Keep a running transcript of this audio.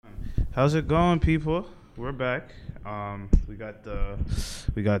How's it going, people? We're back. We got the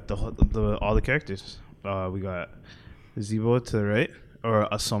all the characters. We got Zebo to the right, or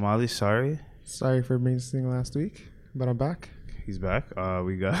a Somali. Sorry, Sorry for missing last week, but I'm back. he's back.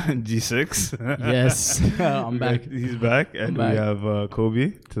 We got G6. Yes, I'm back. He's back, and back. we have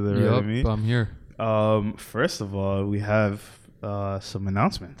Kobe to the right of me. I'm here. First of all, we have some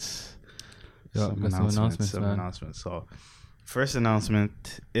announcements. Some announcements. So, first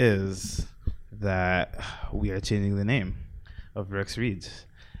announcement is that we are changing the name of Rex Reads.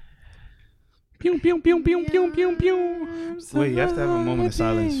 Pew pew pew pew pew pew pew. Wait, you have to have a moment of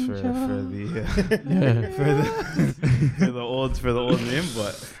silence for the old name,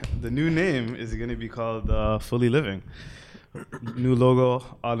 but the new name is going to be called Fully Living. New logo,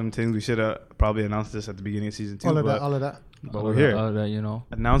 all them things. We should have probably announced this at the beginning of season 2. All of that. But we're here. All of that, you know.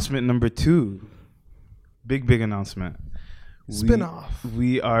 Announcement number 2. Big announcement. Spin-off.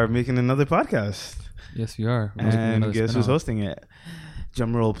 We are making another podcast. Yes, we are. We're And guess who's hosting it?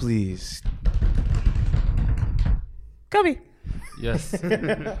 Drum roll, please. Kobe. Yes.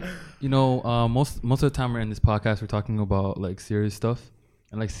 You know, most of the time we're in this podcast, we're talking about like serious stuff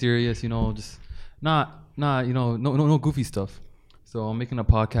and like serious, you know, just not you know, no goofy stuff. So I'm making a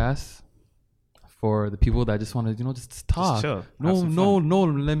podcast for the people that just want to, you know, just talk. Just chill. No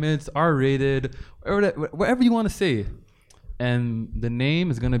limits, R-rated, whatever you want to say. And the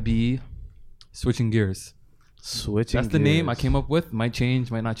name is gonna be Switching Gears. Switching. That's the name I came up with. Might change,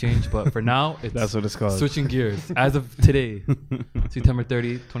 might not change, but for now, it's That's what it's called. Switching Gears. As of today, September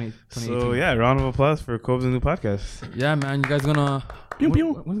 30, 2018. So yeah, round of applause for Kobe's new podcast. Yeah, man, you guys gonna. When's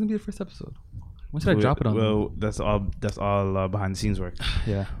gonna be the first episode? When should I drop it on? Well, that's all behind the scenes work.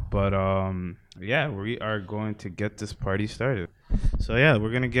 Yeah. But yeah, we are going to get this party started. So yeah,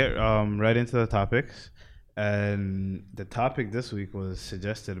 we're gonna get right into the topics, and the topic this week was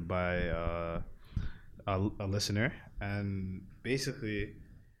suggested by a listener, and basically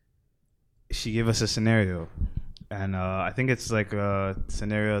she gave us a scenario, and I think it's like a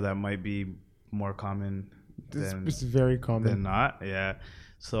scenario that might be more common It's very common. than not. Yeah.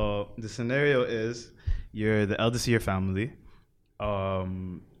 So the scenario is you're the eldest of your family.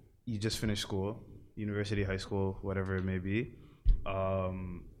 You just finished school, university, high school, whatever it may be.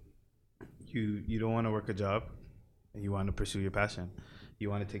 You don't want to work a job, and you want to pursue your passion. You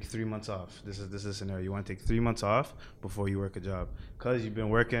want to take 3 months off. This is a scenario. You want to take 3 months off before you work a job because you've been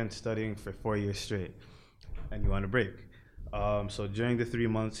working, studying for 4 years straight, and you want to break. So during the 3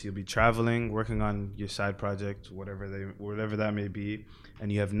 months, you'll be traveling, working on your side project, whatever that may be,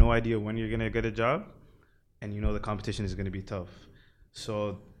 and you have no idea when you're gonna get a job, and you know the competition is gonna be tough.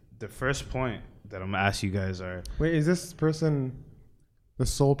 So the first point that I'm gonna ask you guys are: Wait, is this person the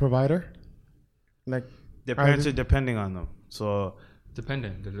sole provider? Like their parents are depending on them. So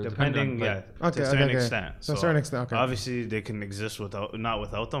Depending, yeah, Okay, to a certain okay. extent. To a certain extent, okay. Obviously, they can exist not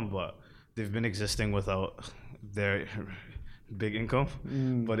without them, but they've been existing without their big income.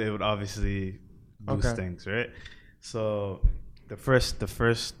 But it would obviously boost things, right? So the first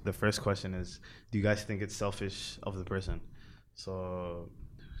question is: do you guys think it's selfish of the person? So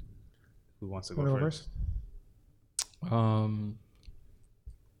who wants to go first?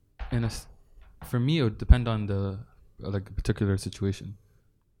 For me, it would depend on the like particular situation,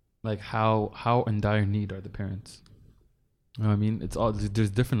 like how in dire need are the parents. You know what I mean? It's all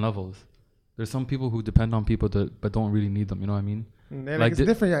there's different levels. There's some people who depend on people but don't really need them. You know what I mean? Like it's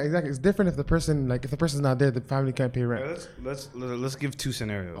different. Yeah, exactly. It's different if the person's not there, the family can't pay rent. Let's give 2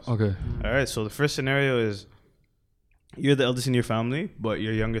 scenarios. Okay. All right. So the first scenario is you're the eldest in your family, but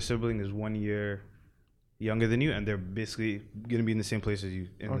your younger sibling is 1 year younger than you, and they're basically gonna be in the same place as you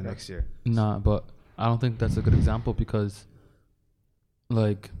in the next year. Nah, but I don't think that's a good example because,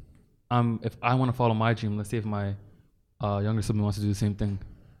 like, if I want to follow my dream, let's say if my younger sibling wants to do the same thing.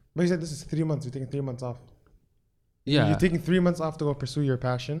 But you said this is 3 months. You're taking 3 months off. Yeah. You're taking 3 months off to go pursue your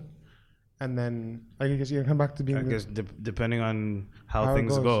passion, and then I guess you can come back to being. I guess depending on how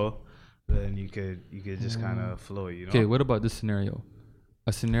things go, then you could just kind of flow. You know. Okay. What about this scenario?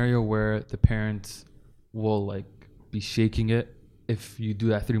 A scenario where the parents will like be shaking it if you do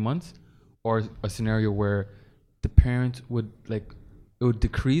that 3 months, or a scenario where the parents would like it would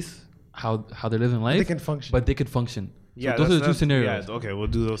decrease how they're living life, but they could function. Yeah, so those are the 2 scenarios. Yeah, okay, we'll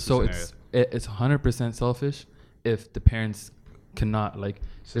do those. So it's 100% selfish if the parents cannot like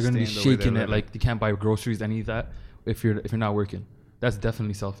they're gonna be shaking it like you can't buy groceries, any of that if you're not working. That's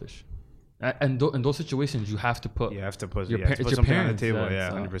definitely selfish. And in those situations, you have to put your something parents on the table.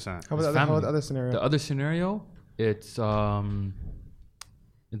 Yeah, 100%. How about the other scenario? The other scenario, it's I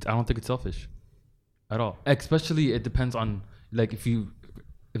don't think it's selfish at all. Especially it depends on like if you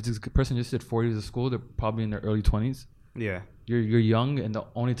if this person just did 4 years of school, they're probably in their early 20s. Yeah. You're young, and the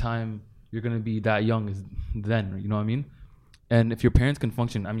only time you're gonna be that young is then. You know what I mean? And if your parents can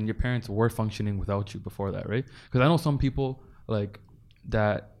function, I mean, your parents were functioning without you before that, right? Because I know some people like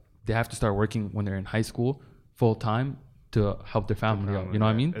that they have to start working when they're in high school full time to help their family out. You know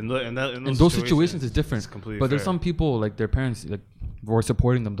what I mean? And in those situations, it's different. completely But there's fair. some people like their parents like were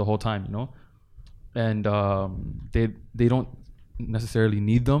supporting them the whole time, you know, and they don't necessarily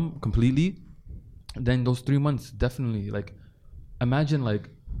need them completely. Then those 3 months definitely like imagine like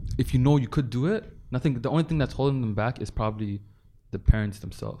if you know you could do it. The only thing that's holding them back is probably the parents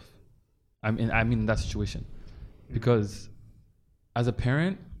themselves. I mean in that situation, because as a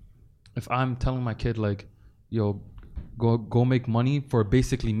parent, if I'm telling my kid like, yo, go make money for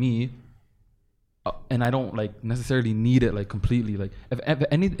basically me, and I don't like necessarily need it like completely, like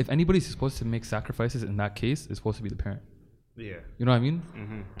if anybody's supposed to make sacrifices in that case, it's supposed to be the parent. Yeah. You know what I mean?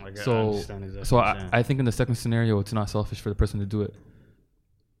 Mm-hmm. Like, I So understand exactly what you're saying. I think in the second scenario, it's not selfish for the person to do it.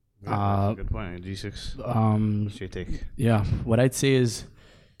 That's a good point. G6. What's your take? Yeah, what I'd say is,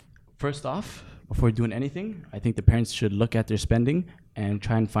 first off, before doing anything, I think the parents should look at their spending and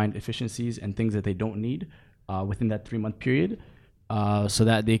try and find efficiencies and things that they don't need within that 3-month period, so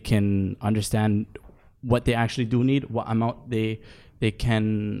that they can understand what they actually do need, what amount they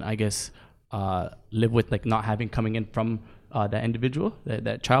can, I guess, live with, like not having coming in from that individual,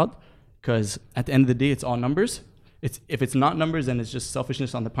 that child. Because at the end of the day, it's all numbers. If it's not numbers, then it's just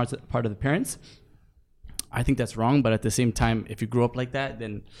selfishness on the part of the parents. I think that's wrong, but at the same time, if you grow up like that,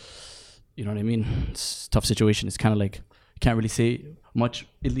 then you know what I mean. It's a tough situation. It's kind of like you can't really say much.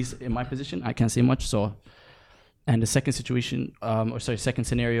 At least in my position, I can't say much. So, and the second situation, second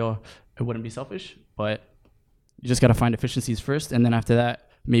scenario, it wouldn't be selfish, but you just gotta find efficiencies first, and then after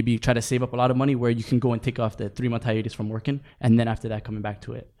that, maybe try to save up a lot of money where you can go and take off the 3-month hiatus from working, and then after that, coming back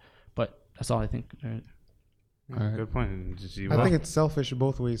to it. But that's all I think. All right. Good point. I think it's selfish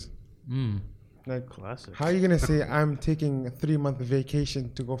both ways. Like, Classic. how are you gonna say I'm taking a 3-month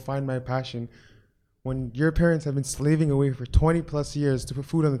vacation to go find my passion when your parents have been slaving away for 20 plus years to put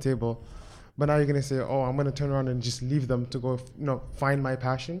food on the table, but now you're gonna say, oh, I'm gonna turn around and just leave them to go, find my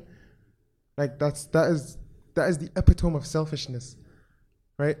passion? Like that is the epitome of selfishness,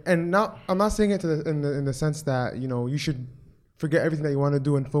 right? And now I'm not saying it in the sense that you should forget everything that you want to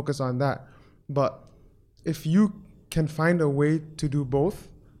do and focus on that, but if you can find a way to do both,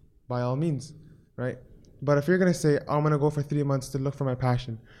 by all means, right? But if you're gonna say, I'm gonna go for 3 months to look for my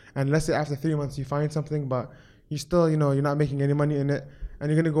passion, and let's say after 3 months you find something, but you still, you're not making any money in it,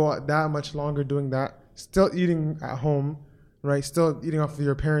 and you're gonna go out that much longer doing that, still eating at home, right? Still eating off of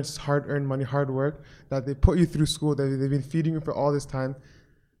your parents' hard-earned money, hard work, that they put you through school, that they've been feeding you for all this time,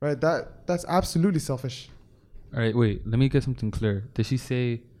 right? That's absolutely selfish. All right, wait. Let me get something clear. Did she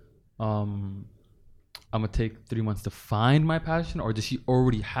say, I'm gonna take 3 months to find my passion, or does she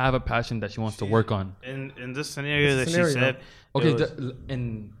already have a passion that she wants to work on? In this scenario that she said, Okay,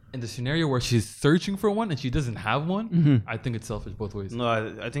 in the scenario where she's searching for one and she doesn't have one, I think it's selfish both ways. no,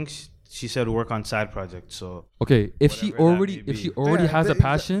 I think she said work on side projects. So Okay, if she Whatever that may already be. has a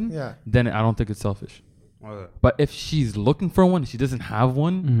passion, Yeah. then I don't think it's selfish. okay. But if she's looking for one and she doesn't have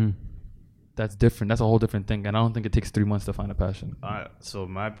one, that's different. That's a whole different thing, and I don't think it takes 3 months to find a passion. So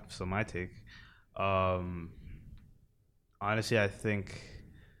my take, honestly, I think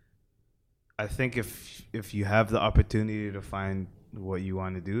if you have the opportunity to find what you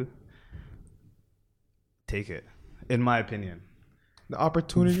want to do, take it. In my opinion, The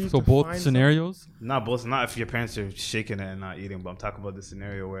opportunity So to both find scenarios. not if your parents are shaking it and not eating, but I'm talking about the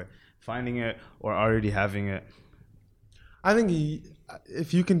scenario where finding it or already having it. I think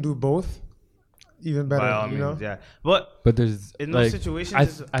if you can do both, even better. By all means, yeah. But But there's in like, those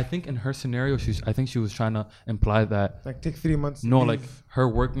situations, I think in her scenario, I think she was trying to imply that like take 3 months. no, leave. like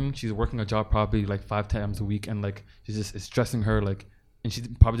she's working a job probably like 5 times a week, and like it's stressing her, like, and she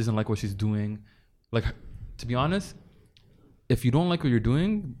probably doesn't like what she's doing. Like, to be honest, if you don't like what you're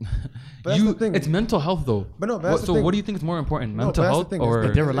doing, But that's the thing. it's mental health though. But no, but that's the so thing. what do you think is more important, No, mental but that's the health thing, is or? that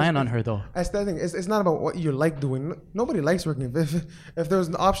But they're relying on her though. That's the thing. It's not about what you like doing. Nobody likes working. If there was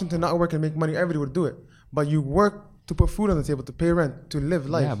an option to not work and make money, everybody would do it. But you work to put food on the table, to pay rent, to live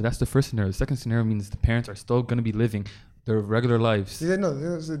life. Yeah, but that's the first scenario. The second scenario means the parents are still gonna be living their regular lives. No,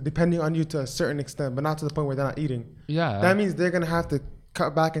 it's depending on you to a certain extent, but not to the point where they're not eating. Yeah. That means they're gonna have to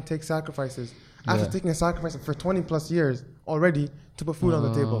cut back and take sacrifices. After Yeah. taking a sacrifice for 20 plus years already to put food on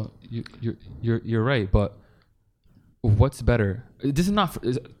the table. You're right, but what's better? This is not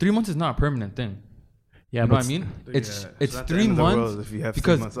 3 months is not a permanent thing. Yeah, You know but what I mean? Yeah, It's it's not the 3 end of the months world if you have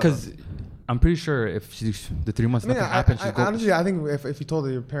 3 months because I'm pretty sure if the 3 months nothing happens, she'd go. Honestly, I think if you told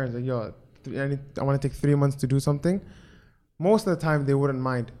your parents, like, yo, I want to take 3 months to do something, most of the time they wouldn't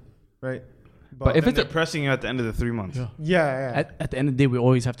mind, right? But if Then it's they're pressing you at the end of the 3 months. yeah. At the end of the day, we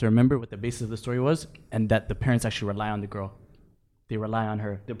always have to remember what the basis of the story was, and that the parents actually rely on the girl. They rely on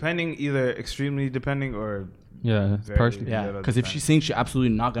her. Depending, either extremely depending or yeah, very- partially. Yeah, Yeah, because if she's saying she's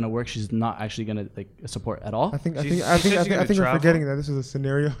absolutely not gonna work, she's not actually gonna like support at all. I think She said she's gonna we're travel. forgetting that this is a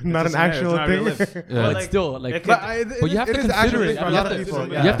scenario, not a an scenario, actual it's not real life. thing. Yeah. But Like, still, like, it But, could- But you have to it is consider actually it. for a You lot have of to- people.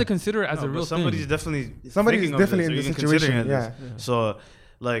 You Yeah. have to consider it as No, a but real somebody's thing. definitely Somebody's thinking of definitely this, in or this even situation, considering yeah. this. So,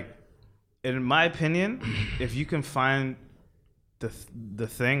 like, in my opinion, if you can find the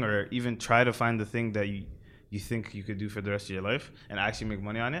thing, or even try to find the thing that you think you could do for the rest of your life and actually make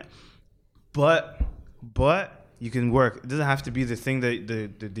money on it, but you can work. It doesn't have to be the thing that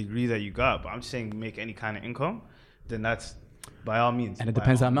the degree that you got. But I'm just saying, make any kind of income, then that's by all means. and it by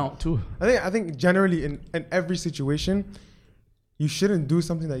depends all on the amount too. I think generally in every situation, you shouldn't do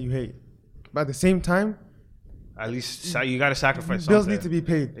something that you hate. But at the same time, At least you got to sacrifice. bills something. need to be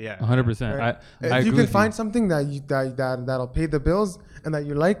paid. Yeah. 100%. Right? I If agree you can with find something that'll pay the bills and that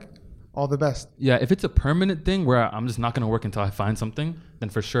you like, all the best. Yeah, if it's a permanent thing where I'm just not gonna work until I find something, then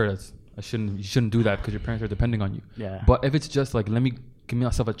for sure you shouldn't do that because your parents are depending on you. Yeah. But if it's just like, let me give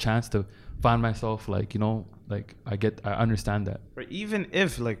myself a chance to find myself, like, you know, like I understand that. Or even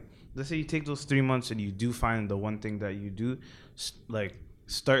if, like, let's say you take those 3 months and you do find the one thing that you do, like,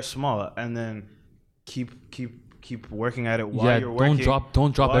 start small and then keep working at it while you're working.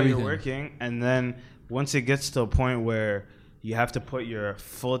 Don't drop while everything. you're working, and then once it gets to a point where you have to put your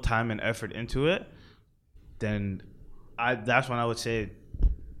full time and effort into it, then that's when I would say,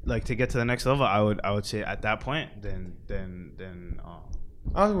 like, to get to the next level, I would say at that point, then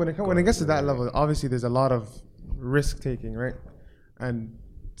When it gets to that level, obviously there's a lot of risk taking, right? And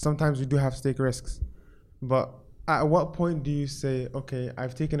sometimes we do have to take risks. But at what point do you say, okay,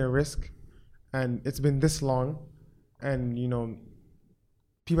 I've taken a risk and it's been this long and, you know,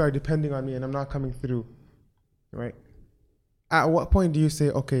 people are depending on me and I'm not coming through, right? At what point do you say,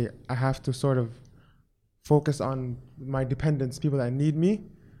 okay, I have to sort of focus on my dependents, people that need me,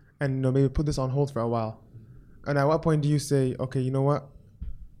 and, you know, maybe put this on hold for a while? And at what point do you say, okay, you know what?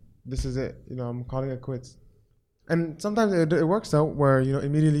 This is it. You know, I'm calling it quits. And sometimes it works out where, you know,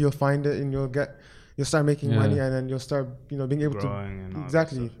 immediately you'll find it and you'll start making money, and then you'll start, you know, being able growing to and all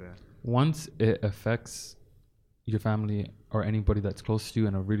exactly. that stuff, yeah. Once it affects your family or anybody that's close to you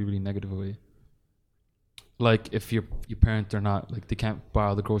in a really, really negative way, like if your parents are not, like, they can't buy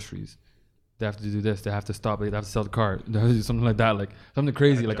all the groceries, they have to do this, they have to stop, they have to sell the car, they have to do something like that, like something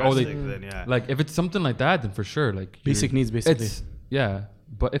crazy, like, oh, Drastic, then, yeah. like if it's something like that, then for sure, like Basic needs, basically. It's, yeah,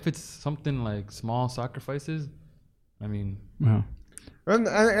 but if it's something like small sacrifices, I mean, Wow. And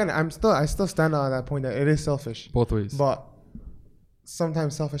I still stand on that point that it is selfish, both ways. but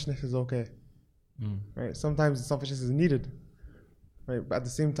sometimes selfishness is okay, right? Sometimes selfishness is needed, right? But at the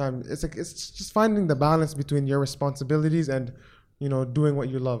same time, it's just finding the balance between your responsibilities and, you know, doing what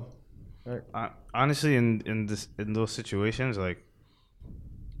you love, right? Honestly, in those situations, like,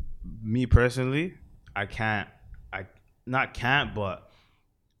 me personally, but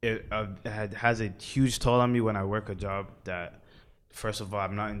it has a huge toll on me when I work a job that, first of all,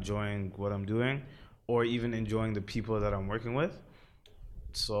 I'm not enjoying what I'm doing, or even enjoying the people that I'm working with.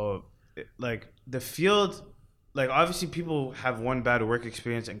 So, like, the field, like, obviously people have one bad work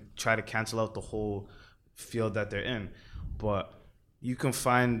experience and try to cancel out the whole field that they're in, but you can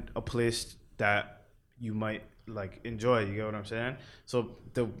find a place that you might, like, enjoy. You get what I'm saying? So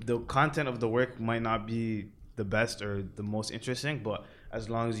the content of the work might not be the best or the most interesting, but as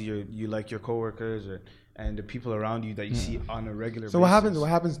long as you like your coworkers and the people around you that you see on a regular basis. So what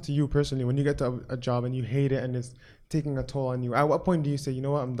happens to you personally when you get to a job and you hate it and it's taking a toll on you? At what point do you say, you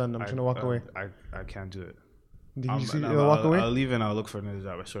know what, I'm done, I'm just gonna walk away? I can't do it. Do you just walk away? I'll leave and I'll look for another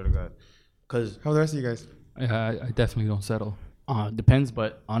job, I swear to God. Cause How are the rest of you guys? I definitely don't settle. Depends,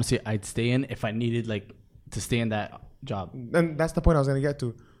 but honestly, I'd stay in if I needed, like, to stay in that job. And that's the point I was gonna get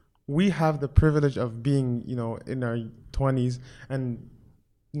to. We have the privilege of being, you know, in our 20s and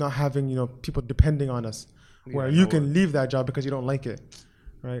not having, you know, people depending on us, where you can leave that job because you don't like it,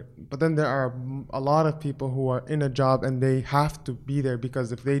 right? But then there are a lot of people who are in a job and they have to be there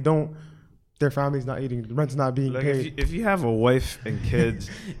because if they don't, their family's not eating, the rent's not being Like paid. if you have a wife and kids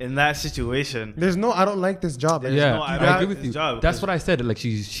in that situation, There's no, I don't like this job. There's Yeah, no, I I don't agree like with this you. job, That's 'cause- what I said. Like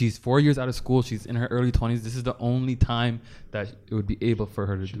she's 4 years out of school. She's in her early 20s. This is the only time that it would be able for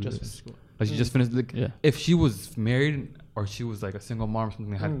her to do Just this. finished school. Like she just finished. Like, Yeah. if she was married or she was like a single mom or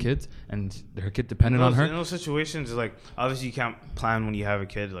something, had Mm. kids, and her kid depended on in her. those situations, like obviously you can't plan when you have a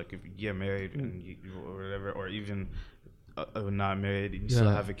kid. Like if you get married and or whatever, or even not married, you still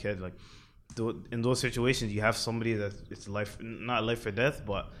Yeah. have a kid. Like in those situations, you have somebody that it's life, not life or death,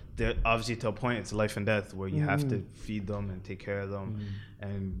 but they're obviously to a point it's life and death where you have to feed them and take care of them,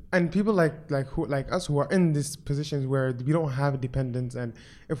 and And people like us who are in these positions where we don't have dependents, and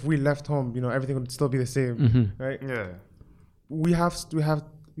if we left home, you know, everything would still be the same, Mm-hmm. right? yeah. We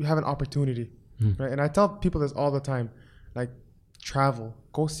have an opportunity, right? And I tell people this all the time, like, travel,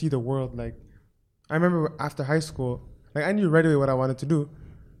 go see the world. Like, I remember after high school, like I knew right away what I wanted to do,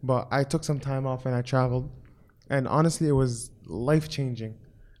 but I took some time off and I traveled, and honestly, it was life changing.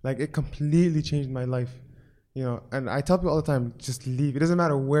 Like, it completely changed my life, you know. And I tell people all the time, just leave. It doesn't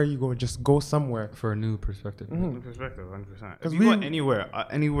matter where you go, just go somewhere. For a new perspective. New perspective, 100%. If 'Cause you go we-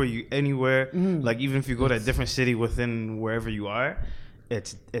 anywhere, like even if you go to a different city within wherever you are,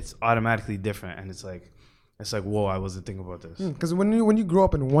 it's automatically different, and it's like whoa, I wasn't thinking about this. Because when you grow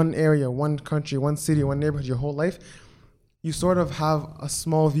up in one area, one country, one city, one neighborhood your whole life, you sort of have a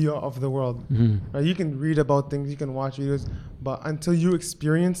small view of the world. Right? You can read about things, you can watch videos, but until you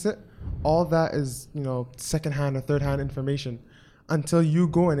experience it, all that is, you know, secondhand or third-hand information. Until you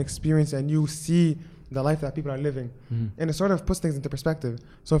go and experience it and you see the life that people are living, and it sort of puts things into perspective.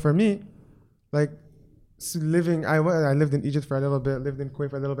 So for me, like I lived in Egypt for a little bit, lived in Kuwait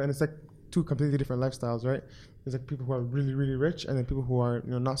for a little bit, and it's like two completely different lifestyles, right? There's like people who are really, really rich, and then people who are,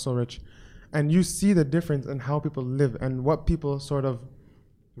 you know, not so rich, and you see the difference in how people live and what people sort of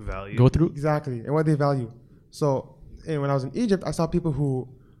Value. Go through. exactly and what they value. So, and when I was in Egypt, I saw people who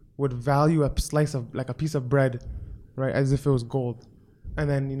would value a slice of, like, a piece of bread, right, as if it was gold. And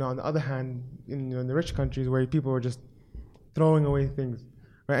then, you know, on the other hand, in the rich countries where people were just throwing away things,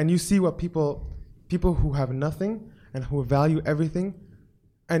 right? And you see what people who have nothing and who value everything,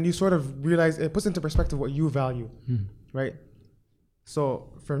 and you sort of realize it puts into perspective what you value, right? So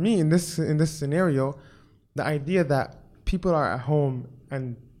for me, in this scenario, the idea that people are at home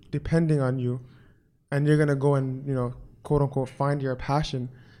and depending on you, and you're gonna go and, you know, quote unquote find your passion,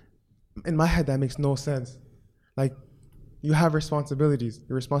 in my head that makes no sense. Like, you have responsibilities.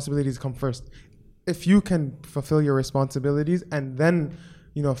 Your responsibilities come first. If you can fulfill your responsibilities and then,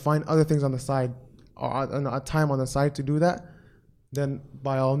 you know, find other things on the side or a time on the side to do that, then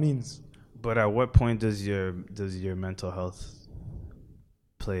by all means. But at what point does your mental health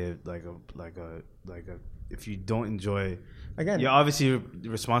play like a if you don't enjoy Again, yeah, obviously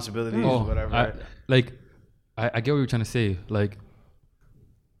responsibilities whatever. I get what you're trying to say. Like,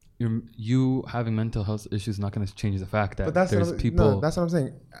 you having mental health issues is not going to change the fact that but that's there's what, people. No, that's what I'm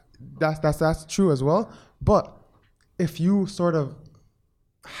saying. That's true as well. But if you sort of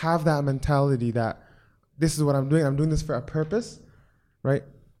have that mentality that this is what I'm doing this for a purpose, right?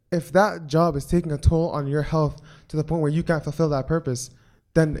 If that job is taking a toll on your health to the point where you can't fulfill that purpose,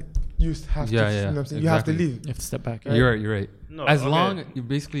 then you have to. You know what I'm saying? You have to exactly. leave. You have to step back. Right? You're right. No, as okay. long you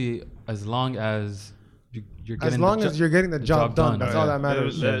basically, as long as you're getting As long as you're getting the job done, that's all yeah. that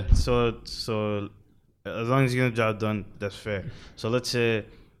matters. So as long as you get the job done, that's fair. So let's say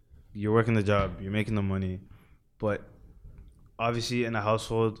you're working the job, you're making the money, but obviously in a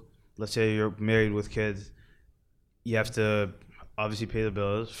household, let's say you're married with kids, you have to obviously pay the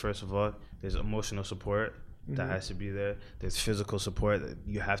bills. First of all, there's emotional support that has to be there. There's physical support.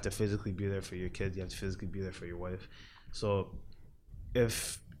 You have to physically be there for your kids. You have to physically be there for your wife. So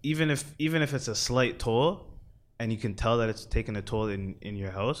even if it's a slight toll, and you can tell that it's taking a toll in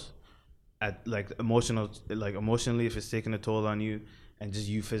your house, at emotionally, if it's taking a toll on you, and just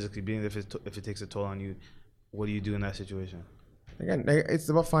you physically being there, if it takes a toll on you, what do you do in that situation? Again, it's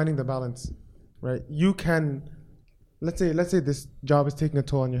about finding the balance, right? You can, let's say this job is taking a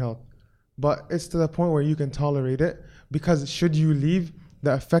toll on your health, but it's to the point where you can tolerate it, because should you leave,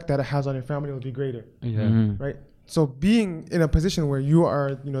 the effect that it has on your family will be greater, Yeah. right? So being in a position where you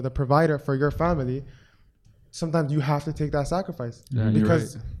are, you know, the provider for your family, sometimes you have to take that sacrifice, Yeah, you're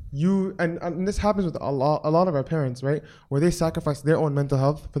because right. you and this happens with a lot of our parents, right? Where they sacrifice their own mental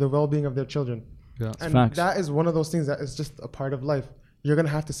health for the well-being of their children. Yeah. And Facts. that is one of those things that is just a part of life. You're gonna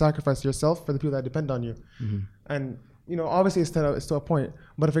have to sacrifice yourself for the people that depend on you. And, you know, obviously it's to a point,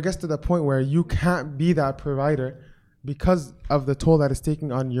 but if it gets to the point where you can't be that provider because of the toll that it's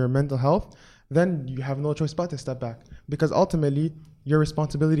taking on your mental health, then you have no choice but to step back, because ultimately your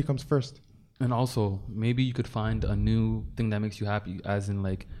responsibility comes first. And also, maybe you could find a new thing that makes you happy, as in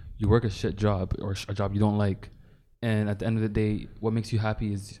like you work a shit job or a job you don't like, and at the end of the day, what makes you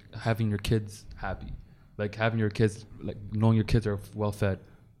happy is having your kids happy, like having your kids, like knowing your kids are well fed,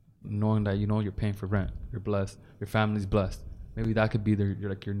 knowing that you're paying for rent, you're blessed, your family's blessed. Maybe that could be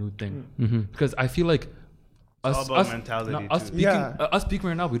your new thing. Because I feel like It's all about mentality, us too. speaking, us speaking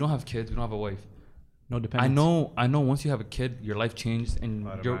right now, we don't have kids, we don't have a wife. No dependence. I know. Once you have a kid, your life changed, and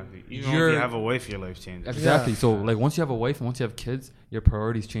Automatically. Even if you have a wife, your life changes. exactly. Yeah. So like once you have a wife and once you have kids, your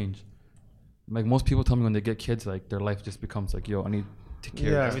priorities change. Like most people tell me when they get kids, like their life just becomes like, yo, I need to take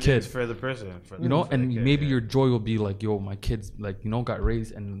care Yeah. of this Everything's kid. for the person. And maybe your joy will be like, yo, my kids like got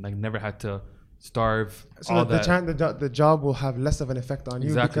raised and like never had to starve. So all that that. the job will have less of an effect on you.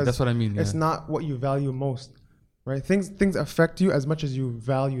 Exactly. Because That's what I mean. it's Yeah. not what you value most, right? Things affect you as much as you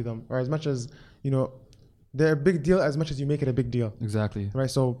value them, or as much as they're a big deal as much as you make it a big deal, Exactly. right?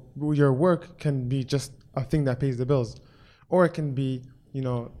 So your work can be just a thing that pays the bills, or it can be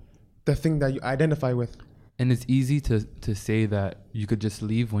the thing that you identify with. And it's easy to say that you could just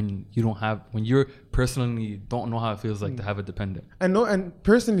leave when you're personally don't know how it feels like to have a dependent. And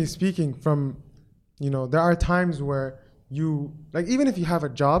personally speaking, from there are times where you, like, even if you have a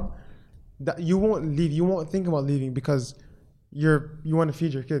job, that you won't leave, you won't think about leaving because you want to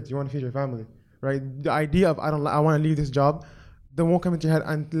feed your kids, you want to feed your family, right? The idea of I want to leave this job, that won't come into your head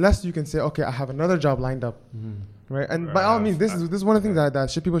unless you can say, okay, I have another job lined up, right? And by all means, this is one of the things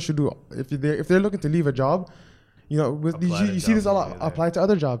that people should do if they're looking to leave a job. You see this a lot applied to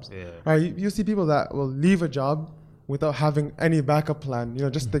other jobs, right? You see people that will leave a job without having any backup plan. They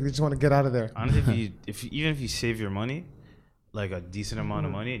just want to get out of there. Honestly, even if you save your money, like a decent amount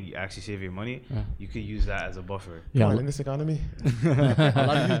of money, and you actually save your money, you could use that as a buffer. Come on, in this economy. A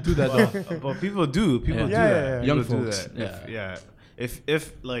lot of you do that though. But people do. People do Yeah, that. yeah. People Young do folks, that.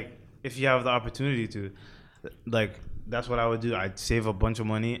 If you have the opportunity to, like, that's what I would do. I'd save a bunch of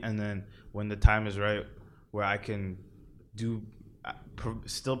money, and then when the time is right, where I can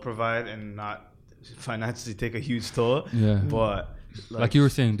still provide and not financially take a huge toll. Yeah. But Like you were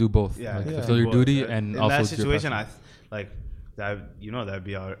saying, do both. yeah, Like, yeah. fulfill your But duty in and that also situation, do your passion. that'd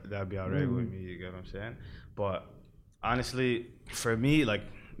be all right with me. You get what I'm saying? But honestly, for me, like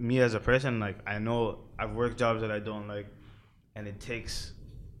me as a person, like I know I've worked jobs that I don't like, and it takes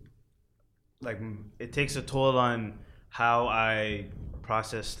a toll on how I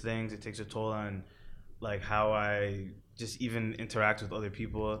process things. It takes a toll on like how I just even interact with other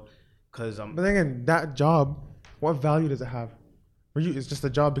people, because I'm. But then again, that job, what value does it have? For you, it's just a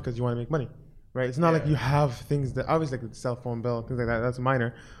job because you want to make money, right? It's not like you have things that, obviously, like the cell phone bill, things like that. That's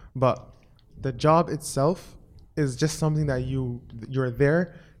minor, but the job itself is just something that you're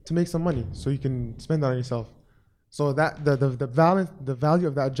there to make some money, so you can spend that on yourself. So that the value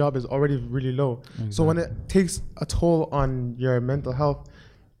of that job is already really low. Exactly. So when it takes a toll on your mental health,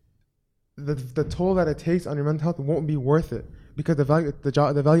 the toll that it takes on your mental health won't be worth it, because the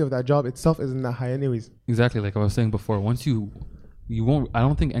value of that job itself isn't that high anyways. Exactly, like I was saying before. Once you won't. I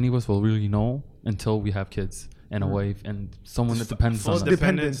don't think any of us will really know until we have kids and a wife and someone that depends full on us.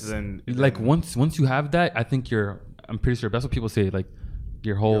 dependence, then Like once you have that, I think I'm pretty sure that's what people say. Like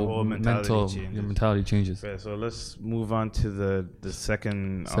your whole mentality changes. Yeah, so let's move on to the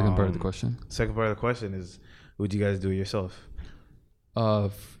second Part of the question. Second part of the question is, would you guys do it yourself? I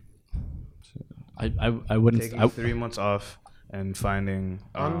wouldn't. Taking 3 months off and finding.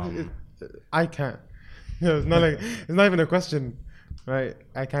 I can't. It's not even a question, right?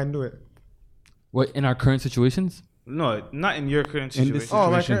 I can't do it. What, in our current situations? No, not in your current In situation. this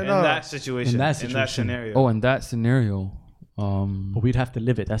situation. In that situation. In that In that situation. scenario. Oh, in that scenario. But we'd have to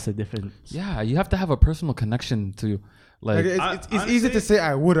live it. That's the difference. Yeah, you have to have a personal connection to, like, It's honestly, easy to say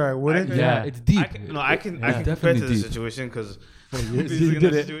I would or I wouldn't. yeah, it's deep. I can compare definitely to the deep. situation because you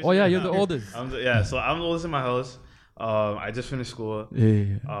did it. Oh yeah, you're the oldest. So I'm the oldest in my house. I just finished school.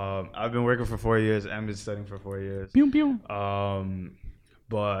 Yeah. I've been working for 4 years and been studying for 4 years. Pew, pew.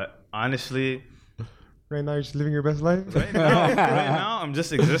 But honestly, Right now, you're just living your best life. right now I'm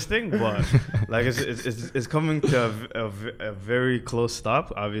just existing. But like it's coming to a very close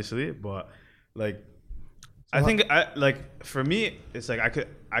stop, obviously. But like, I think for me, it's like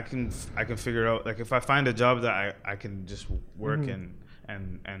I can figure out, like, if I find a job that I can just work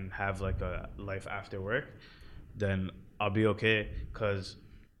and have like a life after work, then I'll be okay. Cause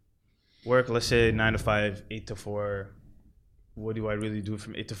work, let's say 9 to 5, 8 to 4. What do I really do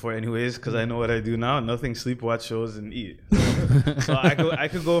from 8 to 4 anyways? Because I know what I do now. Nothing, sleep, watch shows, and eat. So I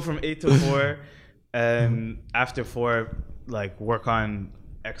could go from 8 to 4, and after 4, like, work on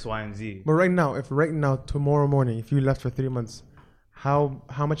X, Y, and Z. But right now, tomorrow morning, if you left for 3 months,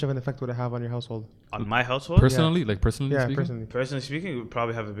 how much of an effect would it have on your household? On my household, Personally, like personally Yeah, speaking. personally. personally speaking, it would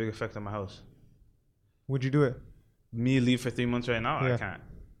probably have a big effect on my house. Would you do it? Me leave for 3 months right now, Yeah. I can't.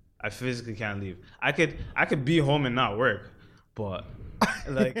 I physically can't leave. I could be home and not work, but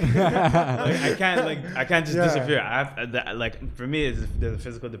like, I can't just Yeah. disappear. I have like for me, there's a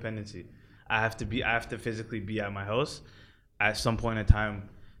physical dependency. I have to physically be at my house at some point in time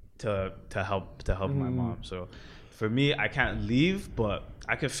to help my mom. So for me, I can't leave, but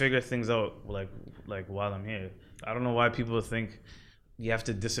I can figure things out like while I'm here. I don't know why people think you have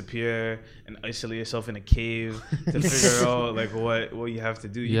to disappear and isolate yourself in a cave to figure out like what you have to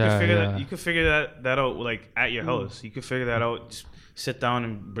do. You Yeah, can figure yeah. that you can figure that out like at your house. You can figure that out. Just sit down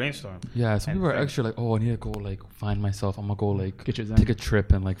and brainstorm. Yeah, some And people are think. extra like, oh, I need to go like find myself. I'm gonna go like Get your zen. take a trip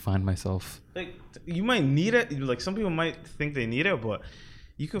and like find myself. Like you might need it. Like some people might think they need it, but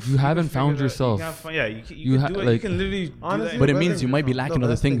you can. You haven't found yourself. Yeah, you You can do it. You like- can literally do Honestly, that. But it brother, means you might be lacking but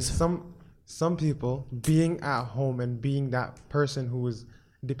other that's the thing. things. Some people being at home and being that person who is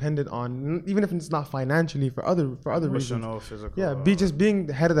dependent on, even if it's not financially, for other reasons. emotional, physical. Yeah, just being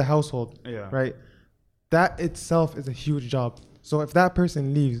the head of the household. Yeah. Right. That itself is a huge job. So if that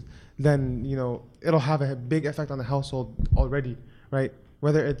person leaves, then it'll have a big effect on the household already, right?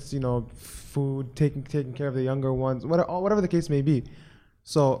 Whether it's food, taking care of the younger ones, whatever the case may be.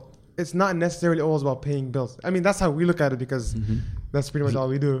 So it's not necessarily always about paying bills. I mean, that's how we look at it because that's pretty much all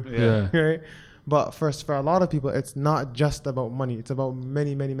we do. Yeah. Right. But for a lot of people, it's not just about money. It's about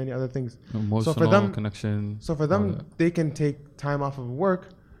many, many, many other things. Emotional connection. So for all them, that. they can take time off of work,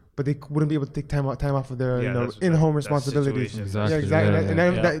 but they wouldn't be able to take time off of their that's- in-home that's responsibilities. situation. Exactly. Yeah, exactly. Yeah,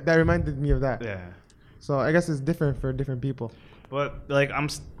 And yeah. that reminded me of that. Yeah. So I guess it's different for different people. But like I'm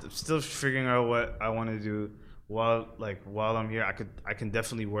still figuring out what I want to do while I'm here. I can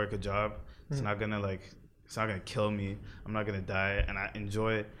definitely work a job. It's not gonna kill me. I'm not gonna die, and I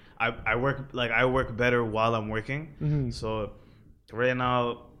enjoy it. I work better while I'm working. So right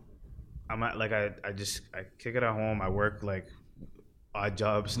now I'm at I kick it at home. I work like odd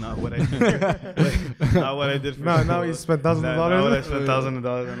jobs, not what I did. Not what I did for Now school. you spent thousands of Not what I dollars. spent thousands of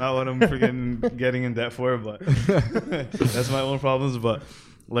dollars, and not what I'm freaking getting in debt for. But that's my own problems. But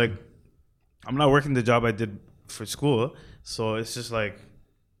like, I'm not working the job I did for school, so it's just like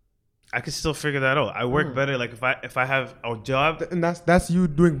I could still figure that out. I work better like if I have a job. And that's you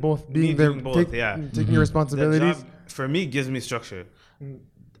doing both, being there, doing both, yeah. taking your The responsibilities. job for me gives me structure.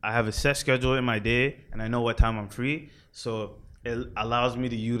 I have a set schedule in my day, and I know what time I'm free, so it allows me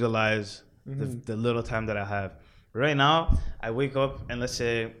to utilize the little time that I have. Right now, I wake up and let's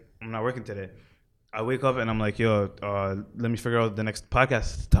say I'm not working today. I wake up and I'm like, yo, let me figure out the next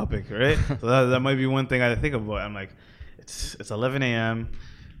podcast topic, right? So that might be one thing I think about. I'm like, it's 11 a.m.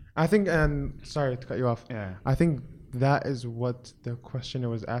 I think, and sorry to cut you off. Yeah. I think that is what the questioner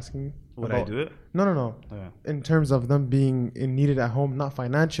was asking. Would I do it? No. Yeah. In terms of them being needed at home, not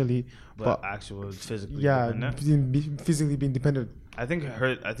financially, But actual physically. yeah, dependent. physically being dependent. I think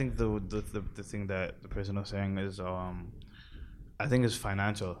the thing that the person was saying is I think it's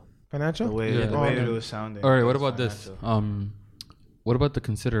financial. Financial? The way Yeah. the Oh, way okay. it was sounding. All right. it What was about this? financial. What about the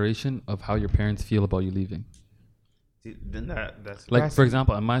consideration of how your parents feel about you leaving? Then that's Like, That's- for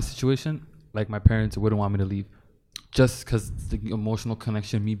example, in my situation, like my parents wouldn't want me to leave, just because the emotional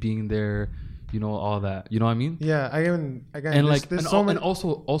connection, me being there, all that. You know what I mean? Yeah, again, And there's, like, there's and, so many.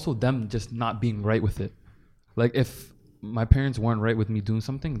 and also them just not being right with it. Like, if my parents weren't right with me doing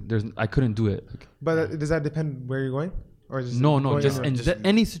something, I couldn't do it. Like, But does that depend where you're going, or just no, going just anywhere? in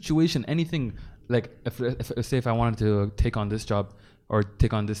any situation, anything. Like, if say if I wanted to take on this job or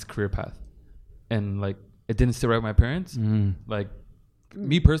take on this career path, and like it didn't sit right with my parents, like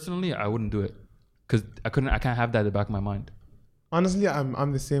me personally, I wouldn't do it because I can't have that at the back of my mind. Honestly,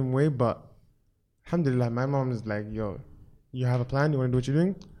 I'm the same way, but alhamdulillah, my mom is like, yo, you have a plan, you want to do what you're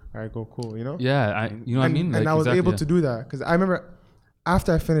doing, all right, go, cool, Yeah, what I mean. And Like, I was exactly, able yeah. to do that because I remember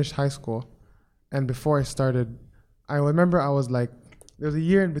after I finished high school and before I started, I remember I was like, there was a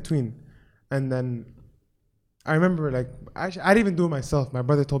year in between, and then I remember like actually I didn't even do it myself. My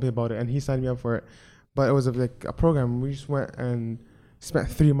brother told me about it and he signed me up for it, but it was like a program. We just went and spent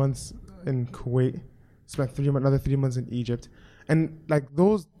 3 months in Kuwait, spent another 3 months in Egypt, and like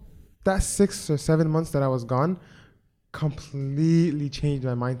that 6 or 7 months that I was gone completely changed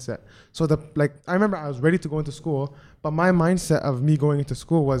my mindset. So I remember I was ready to go into school, but my mindset of me going into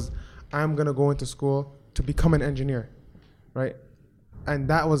school was I'm gonna go into school to become an engineer, right? And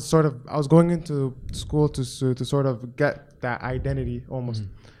that was sort of, I was going into school to sort of get that identity almost.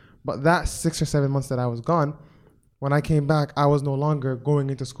 But that 6 or 7 months that I was gone, when I came back, I was no longer going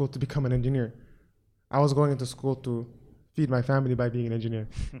into school to become an engineer. I was going into school to feed my family by being an engineer.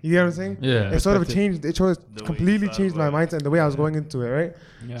 You get what I'm saying? Yeah. It sort of Perspective. changed. It chose The way you completely thought changed my about it. mindset and the way I was going into it. Right.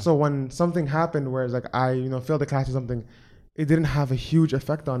 Yeah. So when something happened where it's like I, failed the class or something, it didn't have a huge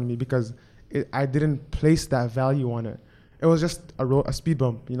effect on me because I didn't place that value on it. It was just a speed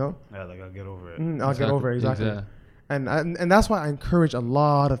bump, Yeah, like I'll get over it. I'll get over it, exactly. And that's why I encourage a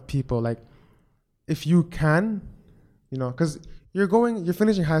lot of people, like, if you can, because you're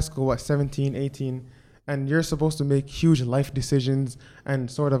finishing high school, 17, 18, and you're supposed to make huge life decisions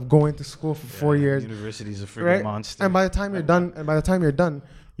and sort of go into school for 4 years. University's a freaking Right? monster. And by the time you're done,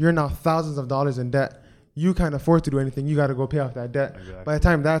 you're now thousands of dollars in debt. You can't afford to do anything. You got to go pay off that debt. Exactly. By the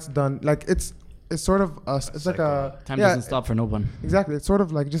time that's done, like it's sort of it's like a Time doesn't stop for no one. Exactly. It's sort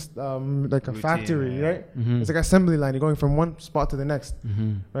of like just like a Routine, factory, yeah. right? Mm-hmm. It's like an assembly line. You're going from one spot to the next,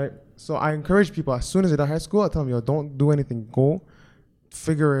 right? So I encourage people, as soon as they're done high school, I tell them, yo, don't do anything. Go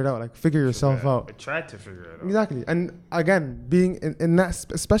figure it out. Like, figure yourself out. I tried to figure it out. Exactly. And again, being in that,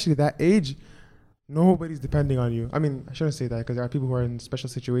 especially that age, nobody's depending on you. I mean, I shouldn't say that because there are people who are in special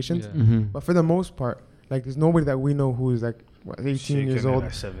situations. Yeah. Mm-hmm. But for the most part, like, there's nobody that we know who is like 18 Shaking years it old.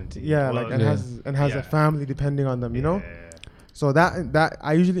 at 17. Yeah, Well, like and has yeah. a family depending on them, you know? Yeah. So that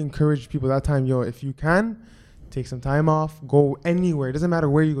I usually encourage people that time, yo, if you can, take some time off, go anywhere. It doesn't matter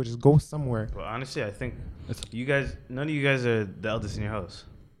where you go, just go somewhere. But honestly, I think It's- none of you guys are the eldest in your house.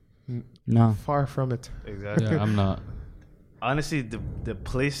 No. Far from it. Exactly. Yeah, I'm not. Honestly, the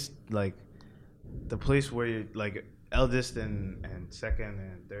place where you're like eldest and second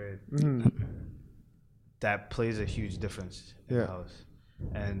and third, that plays a huge difference in Yeah. the house.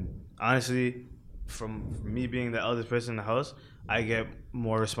 And honestly, from me being the eldest person in the house, I get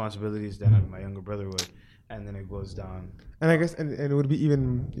more responsibilities than my younger brother would, and then it goes down. And I guess and it would be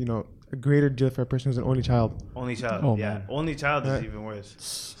even, a greater deal for a person who's an only child. Only child, Oh, yeah. man. Only child is Right. even worse.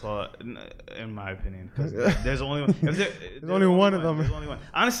 So, in my opinion, because there's only one. There's only one of them. There's only one.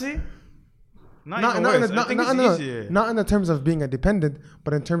 Honestly, not Not even worse. I think it's easier. not in the terms of being a dependent,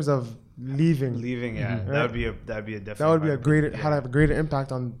 but in terms of leaving. Leaving, yeah, Mhm. that'd be a definite. That would be a greater yeah. have a greater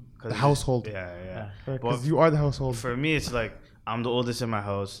impact on 'Cause the household. Yeah. Because But you are the household. for me, it's like I'm the oldest in my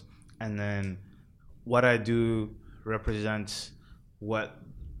house, and then what I do represents what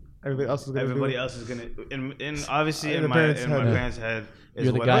Everybody else is gonna everybody do. else is gonna. In obviously In in the my parents' my head. parents' head is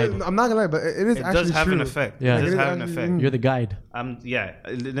You're the what guide. I do. I'm not gonna lie, but it is It actually does have true. an effect. Yeah. It does Like, have an effect. You're the guide.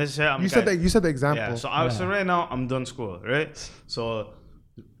 You said that. You said the example. Yeah. So right now I'm done school, right? So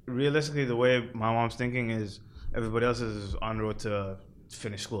realistically, the way my mom's thinking is everybody else is on road to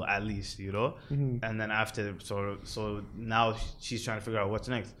finish school at least, And then after, so now she's trying to figure out what's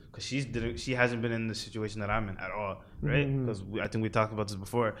next because she hasn't been in the situation that I'm in at all, right? Because I think we talked about this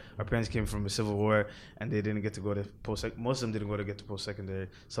before. Our parents came from a civil war and they didn't get to go to most of them didn't get to post-secondary.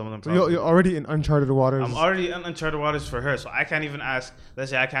 Some of them. So you're already in uncharted waters. I'm already in uncharted waters for her, so I can't even ask.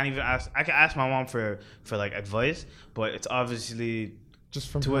 Let's say I can ask my mom for like advice, but it's obviously just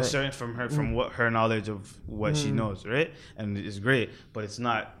from to her. a certain from what her knowledge of what she knows, right? And it's great, but it's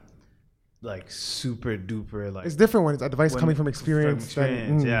not like super duper like. It's different when it's advice coming from experience.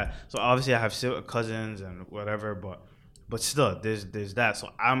 experience, than, yeah. So obviously I have cousins and whatever, but still there's that. So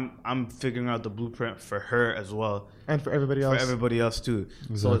I'm figuring out the blueprint for her as well, and for everybody else. for everybody else too.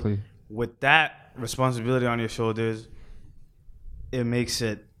 Exactly. So with that responsibility on your shoulders, it makes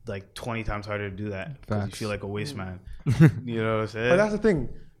it like 20 times harder to do that because you Facts. feel like a waste man. You know what I'm saying? But that's the thing.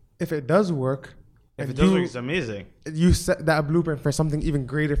 If it does work, if and it does work, it's amazing. you set that blueprint for something even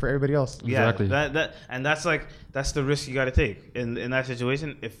greater for everybody else. Exactly. Yeah, that's the risk you got to take in that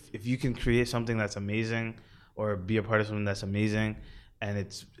situation. If you can create something that's amazing, or be a part of something that's amazing, and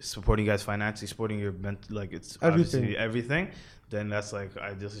it's supporting you guys financially, supporting your mental, like it's obviously everything, then that's like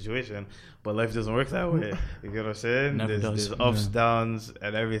ideal situation. But life doesn't work that way. You get what I'm saying? Never does. There's ups, downs,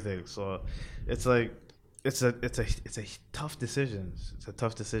 and everything. So it's like it's a tough decision. It's a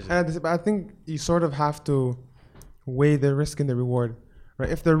tough decision. But I think you sort of have to weigh the risk and the reward, right?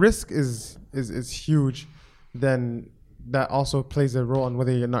 If the risk is huge, then that also plays a role on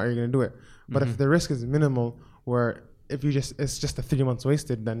whether you're going to do it. But if the risk is minimal, where if it's just a 3 months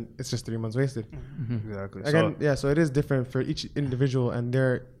wasted, then it's just 3 months wasted. Exactly. Again, so it is different for each individual and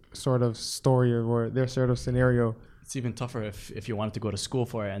their sort of story or their sort of scenario. It's even tougher if you wanted to go to school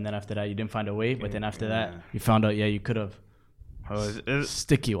for it and then after that you didn't find a way, but then after Yeah. that you found out, you could have.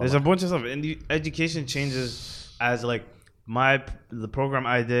 Sticky. There's a bunch of stuff. And the education changes as like the program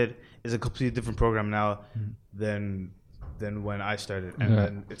I did is a completely different program now than when I started, and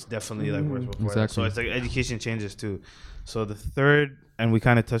then it's definitely like worse before that. So it's like education changes too. So the third, and we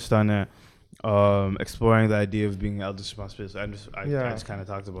kind of touched on it, exploring the idea of being eldest responsibility. I just kind of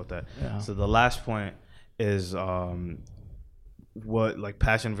talked about that. Yeah. So the last point is what like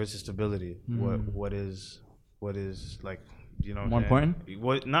passion versus stability. Mm. What is like, you know, More what I'm saying? important?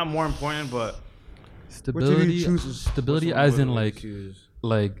 What not more important, but Stability, choose? stability, which one as would in you like choose?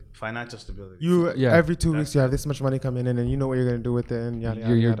 financial stability. You Yeah. every 2 That's- weeks you have this much money coming in, and you know what you're gonna do with it, and yada yada.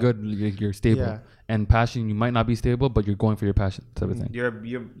 you're yada. good, you're stable. Yeah. And passion, you might not be stable, but you're going for your passion type of thing. You're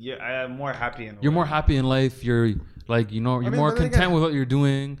I'm more happy in. a You're way. more happy in life. You're like, you know, you're mean, more but then content again- with what you're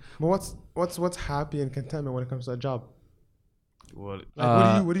doing. But what's happy and contentment when it comes to a job? Well,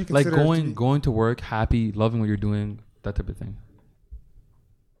 Like, what do you like consider to be- going to work, happy, loving what you're doing, that type of thing.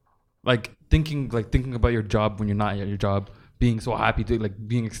 Like thinking about your job when you're not at your job, being so happy to like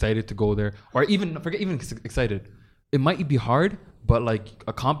being excited to go there, or even excited. It might be hard, but like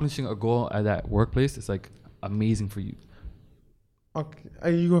accomplishing a goal at that workplace is like amazing for you.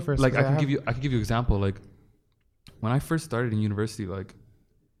 Okay, you go first. Like 'cause I can have- give you an example. Like when I first started in university, like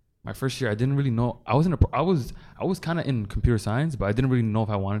my first year, I didn't really know. I was kind of in computer science, but I didn't really know if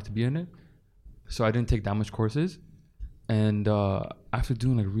I wanted to be in it. So I didn't take that much courses. And after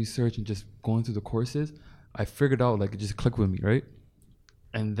doing like research and just going through the courses, I figured out like it just clicked with me, right?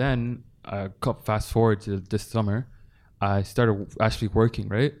 And then fast forward to this summer, I started actually working,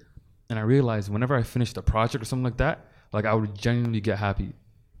 right? And I realized whenever I finished a project or something like that, like I would genuinely get happy.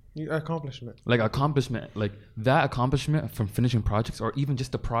 accomplishment. Like accomplishment, like that accomplishment from finishing projects, or even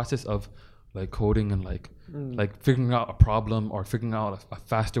just the process of like coding and like figuring out a problem or figuring out a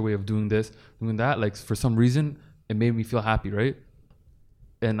faster way of doing this, doing that. Like for some reason, it made me feel happy, right?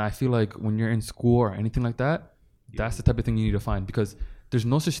 And I feel like when you're in school or anything like that, that's the type of thing you need to find, because there's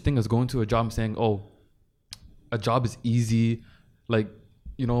no such thing as going to a job and saying, oh, a job is easy, like,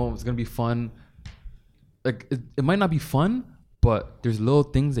 you know, it's gonna be fun. Like it might not be fun, but there's little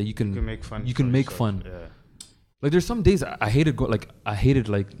things that you can make fun. You can for make yourself. fun. Yeah. Like there's some days I hated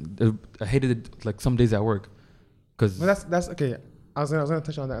some days at work, because But that's okay. I was gonna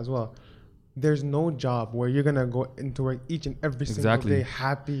touch on that as well. There's no job where you're gonna go into work each and every single Exactly. day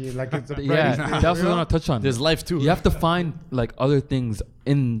happy, like it's a yeah, brand new that's what day, I want to touch on. There's life too. You have to find like other things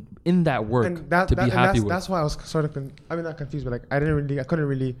in that work and that, to that- be and happy that's, with. that's why I was sort of not confused, but like I couldn't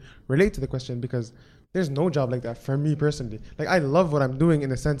really relate to the question, because there's no job like that for me personally. Like I love what I'm doing in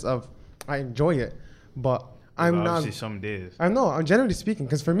the sense of I enjoy it, but I'm Well, not. obviously some days. I'm generally speaking,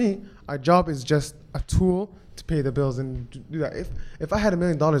 because for me, a job is just a tool to pay the bills and do that. If I had $1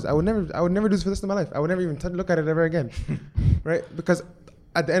 million, I would never do this for the rest of my life. I would never even look at it ever again, right? Because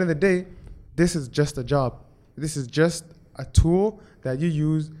at the end of the day, this is just a job. This is just a tool that you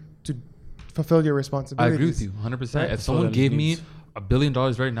use to fulfill your I responsibilities. agree with you 100%. Right? If someone Fulfill gave his me needs. $1 billion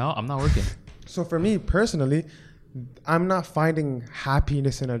right now, I'm not working. So for me personally, I'm not finding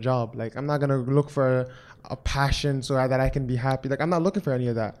happiness in a job. Like I'm not gonna look for a passion so that I can be happy. Like I'm not looking for any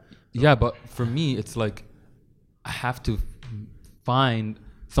of that. Yeah, but for me, it's like I have to find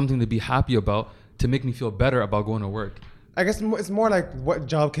something to be happy about to make me feel better about going to work. I guess it's more like what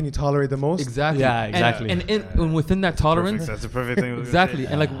job can you tolerate the most? Exactly. Yeah, exactly. And within that tolerance, That's the perfect thing. I was gonna exactly.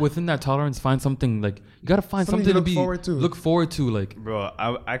 say. And like within that tolerance, find something like you gotta find Something something, you to look forward to. Like Bro,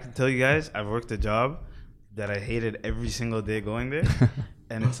 I can tell you guys, I've worked a job that I hated every single day going there,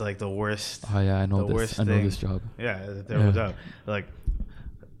 and it's like the worst. oh yeah, I know The this. worst I know thing. this job. Yeah, it's a terrible Yeah. job. Like,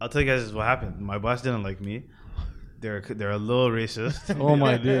 I'll tell you guys what happened. My boss didn't like me. They're a little racist. Oh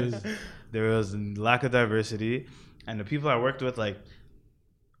my days. There was lack of diversity, and the people I worked with, like,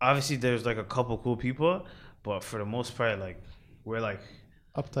 obviously there's like a couple cool people, but for the most part, like, we're like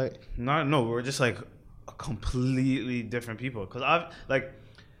Uptight. we're just like a completely different people. Cause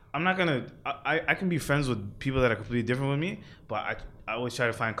I'm not gonna. I can be friends with people that are completely different with me, but I always try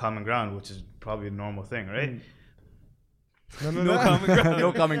to find common ground, which is probably a normal thing, right? No common ground.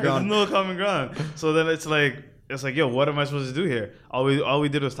 No common ground. There's no common ground. So then it's like, yo, what am I supposed to do here? All we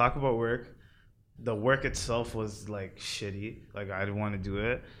did was talk about work. The work itself was like shitty. Like I didn't want to do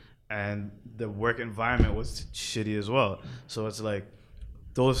it, and the work environment was shitty as well. So it's like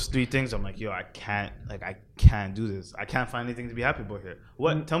those three things. I'm like, yo, I can't do this. I can't find anything to be happy about here.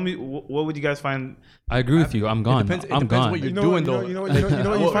 What? Tell me, what would you guys find? I agree with you. I'm gone. depends- it I'm depends gone. what you're You know, doing you know, though. you know, you know, you know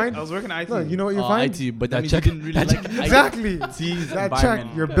what you find? I was working IT. No, you know what you find? IT, but That that check- you didn't really like Exactly. IT's That environment.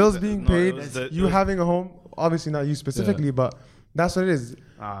 check, your bills being No, paid, it was the- you having a home. Obviously not you specifically, but that's what it is.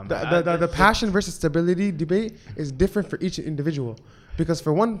 The passion versus stability debate is different for each individual, because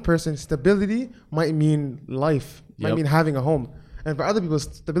for one person, stability might mean life, might Yep. mean having a home, and for other people,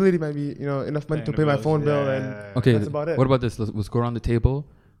 stability might be enough money to pay my phone bill and Okay, that's about it. what about this? Let's go around the table.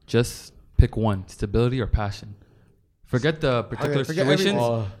 Just pick one: stability or passion. Forget the particular forget situation.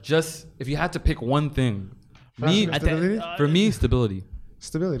 everything. Just if you had to pick one thing, Passion or me stability? for me, stability.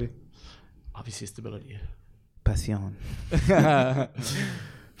 Stability. Obviously, stability. passion.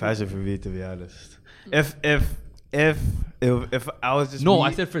 Passion for me, to be honest. If I was just No, me,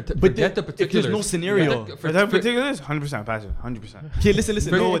 I said But forget the if there's particulars. no scenario. for that particulars, 100% passion, 100%. Okay, listen.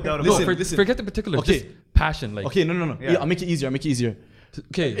 No doubt about it. Forget the particulars. Okay. Just passion. Like, Okay, no. Yeah. Yeah, I'll make it easier.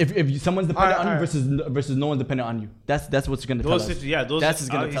 okay. If someone's dependent on you Alright. versus no one's dependent on you, that's what's gonna tell us. Those. That's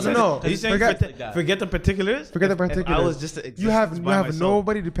gonna he tell said- us. No, he's saying forget- forget the particulars. Forget the If I particulars. was just You have myself.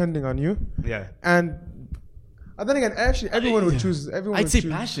 nobody depending on you, Yeah. and then again, actually, everyone would choose. Everyone I'd would say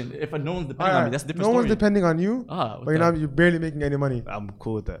choose. passion. If no one's depending on Alright, me, that's a different no story. one's depending on you, What but you're barely making any money. I'm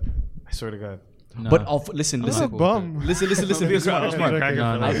cool with that. I swear to God. Nah. But listen. That's a bum. Listen. Be smart, crack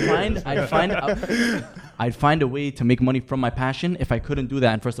No, it. I'd find a way to make money from my passion if I couldn't do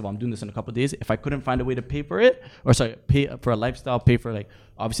that. And first of all, I'm doing this in a couple of days. If I couldn't find a way to pay for it, pay for a lifestyle, pay for like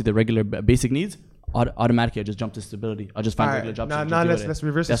obviously the regular basic needs, automatically I just jump to stability. I'll just find a Alright, regular job. now- to now deal let's- with it. let's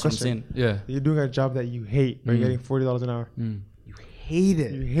reverse this That's what I'm question. saying. yeah. You're doing a job that you hate, but you're getting $40 an hour. You hate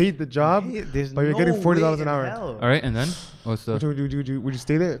it. You hate the job, There's but you're no getting $40 way an in hour. hell. All right, and then what's the? Would you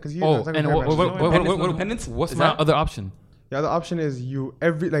stay there? Because Oh, and Independence? what's Is my that- other option? The other option is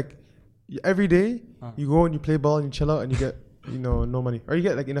every day you go and you play ball and you chill out and you get no money, or you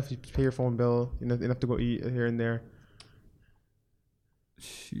get like enough to pay your phone bill, enough to go eat here and there.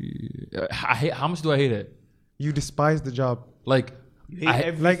 I hate. How much do I hate it? You despise the job. Like, You hate I-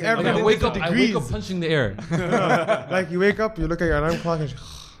 everything like about everything. I it. wake up. I wake up degrees. punching the air. Like you wake up, you look at your alarm clock, and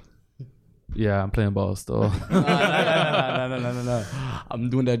Yeah, I'm playing ball still. No. I'm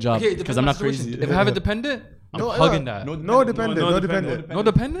doing that job Okay, because I'm not depends on the crazy. situation. If I have a dependent, I'm No, hugging yeah. that. no dependent. No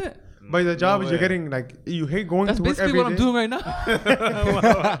dependent. But the job No is you're way. getting like you hate going That's to work basically every what I'm day. doing right now.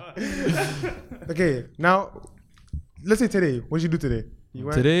 Okay, now let's say today. What did you do today? You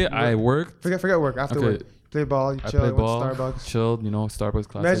went- Today you I worked. forget work. After Okay. work, play ball. You I chill. played You ball. went to Starbucks. Chilled. Starbucks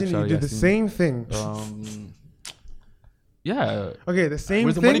classic. Imagine shout you out did the Yasin. same thing. Yeah. Okay, the same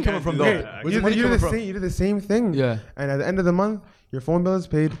Where's the thing. money coming from, though? Okay, Where's you the money did coming the from? same. You did the same thing. Yeah. And at the end of the month, your phone bill is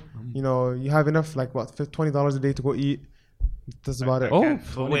paid. You have enough, like what, $20 a day to go eat. That's about it. Oh,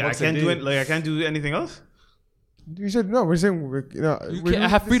 Wait, I can't do it. Like I can't do anything else. You said no. We're saying I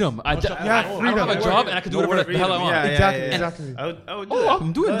have freedom. I don't freedom. have a job and I can do whatever the hell I want. Exactly. I would do Oh, that.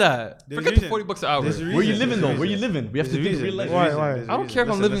 I'm doing that. There's Forget the reason. $40 an hour. There's a Where you reason. living though? Where you living? We have to There's think a real life. reason. Why? There's a Why? reason. I don't care if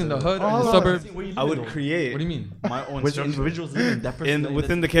I'm Listen, living in the listen. hood, in Oh, the hold on. suburbs. Where you I would living, though? create What do you mean? my own Where's the structure individuals living? That person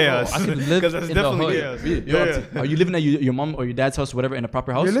within the chaos. I could live Because that's in the definitely hood. chaos. Are you living at your mom or your dad's house, whatever, in a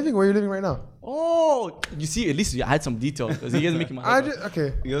proper house? You're living where you're living right now. Oh, you see, at least I had some details because you guys making my head.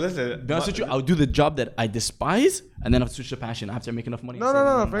 Okay. Yo, listen. Be honest with you, I'll do the job that I despise, and then I'll switch to passion after I make enough money.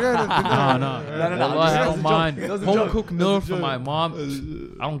 No. Forget it. No. Wallahi, I don't mind. Home cooked meal from my mom.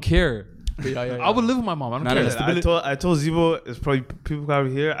 I don't care. I would live with my mom. I don't No, care. no, I told Zibo, it's probably people out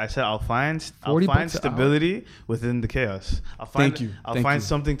here. I said I'll find $40 an hour? stability within the chaos. I'll find Thank you. I'll Thank find you.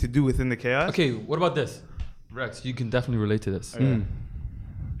 something to do within the chaos. Okay, what about this, Rex? You can definitely relate to this.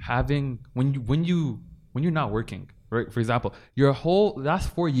 Having when you're not working, right? For example, your whole last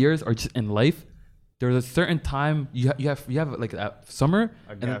 4 years are just in life. There's a certain time you have like a summer,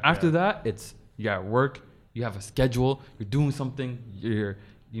 A and then gap, after yeah. that it's you're at work. You have a schedule. You're doing something. You're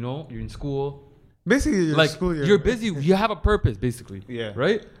in school. Basically, your Like school year. you're busy. You have a purpose, basically. Yeah.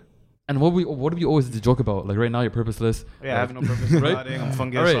 Right. And what do we always joke about? Like right now, you're purposeless. Yeah, I have no purpose. Right? I'm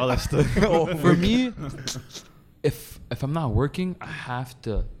fungus, All right. all that stuff. For me, if I'm not working, I have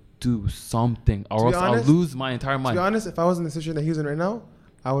to do something, or be else honest- I'll lose my entire To be mind. honest, if I was in the situation that he's in right now,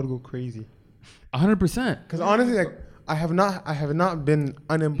 I would go crazy. 100%. Because honestly, like I have not been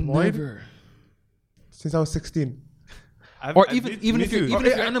unemployed Never. since I was 16. Or even if you're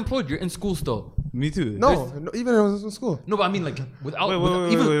Okay, unemployed, you're in school still. Me too. No, even when I was in school. No, but I mean like without.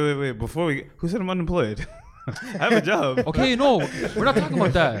 Wait. Before we, who said I'm unemployed? I have a job. Okay, no, we're not talking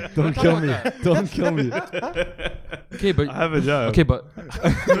about that. Don't kill me. Don't kill me. Okay, but I have a job. okay,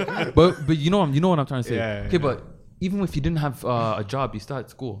 but you know what I'm trying to say. Yeah, okay, yeah. but even if you didn't have a job, you still had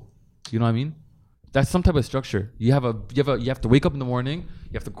school. You know what I mean? That's some type of structure. You have to wake up in the morning.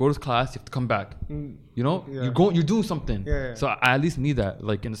 You have to go to class. You have to come back. You know, Yeah. you're doing something. Yeah. So I at least need that.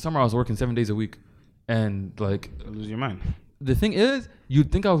 Like in the summer, I was working 7 days a week, and like Lose your mind. the thing is,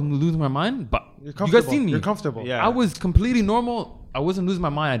 you'd think I was losing my mind, but You're you comfortable. guys seen me. You're comfortable. Yeah. I was completely normal. I wasn't losing my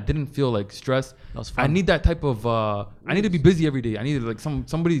mind. I didn't feel like stressed. That was I fun. need that type of. I need to be busy every day. I need like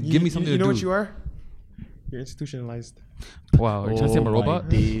somebody give me something You know to do. what you are? You're institutionalized. Wow, are you trying to say I'm a robot?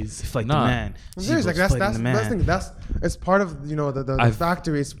 Fight Nah. the man. I'm serious, like Zibo's that's fighting the that's man. thing. It's part of the I've-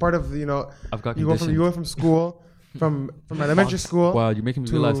 factory. It's part of I've got you go from conditioned. school from elementary school. Wow, you're making me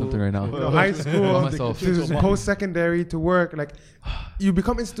to, realize something right now. you know, high school About myself. to post-secondary to work. Like, you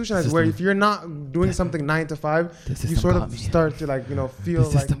become institutionalized where System. if you're not doing something 9 to 5, The you system sort got of me. start to like, you know, feel The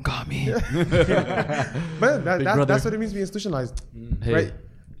like. system got me. But Big brother. that's what it means to be institutionalized. Hey, Right.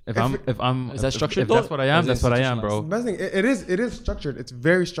 if I'm Is that structured If that's though? what I am, Or is that's it what I am, bro. The best thing, it is structured. It's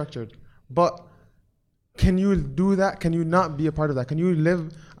very structured. But can you do that? Can you not be a part of that? Can you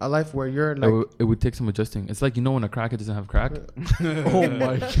live a life where you're like, It would take some adjusting. It's like, you know, when a cracker doesn't have crack Oh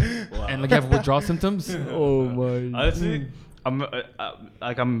my. and like you have withdrawal symptoms. Oh my. Honestly,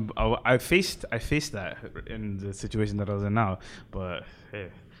 I faced that in the situation that I was in now, but hey,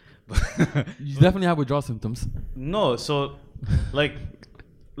 You definitely have withdrawal symptoms. no. So, like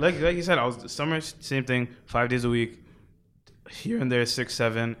you said, I was summer, same thing, 5 days a week, here and there 6,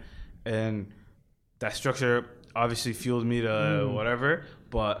 7, and that structure obviously fueled me to whatever.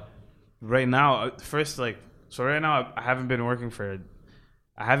 But right now, right now I haven't been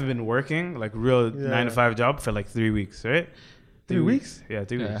working like real 9 to 5 job for like 3 weeks, right? 3 weeks? Yeah,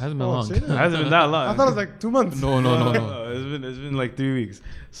 3 Yeah, weeks. it hasn't been Oh, long. shit. It hasn't been that long. I thought it was like 2 months. No. It's been like 3 weeks.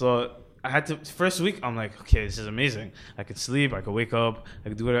 So I had to first week I'm like, okay, this is amazing. I could sleep, I could wake up, I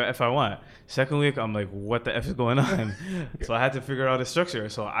could do whatever if I want. Second week I'm like, what the F is going on? So I had to figure out a structure.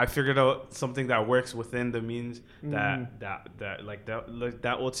 So I figured out something that works within the means that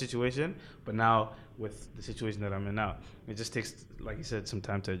old situation. But now with the situation that I'm in now, it just takes, like you said, some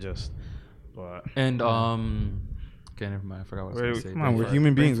time to adjust. But And okay, never mind. I forgot what I was going to say. come on, we're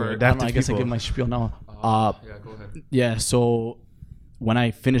human beings. We're I adaptive guess I people. give my spiel now. Yeah, go ahead. Yeah, so when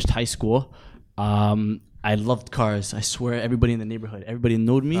I finished high school, I loved cars. I swear, everybody in the neighborhood, everybody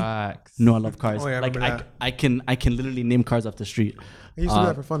knowed me. Facts. No, I love cars. Oh, yeah, I like remember that. I can literally name cars off the street. I used to do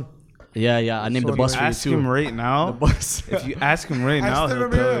that for fun. Yeah. I named So the bus annoying. for you Ask too. him right now. The bus. If you ask him right I now, still he'll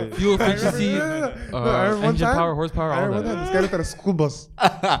remember tell that. you. Fuel I efficiency, remember one engine time- power, horsepower, I all remember that. that. This guy looked at a school bus,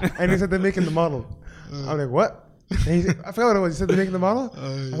 and he said they're making the model. I'm like, what? And I forgot what it was. He said they're making the model. I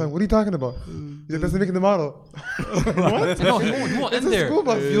was like, what are you talking about? He said, that's making the model. What? No, he won't It's end a there. school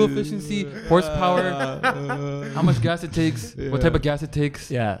bus. Fuel efficiency, horsepower, how much gas it takes, what type of gas it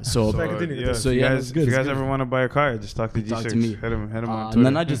takes. Yeah, so Sorry, continue. Yeah, So if you yeah, guys, it's good, if you it's guys good. ever want to buy a car, just talk to G6. Talk to me. Hit him on no,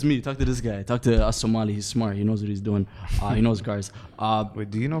 Twitter. not just me. Talk to this guy. Talk to us Somali. He's smart. He knows what he's doing. He knows cars.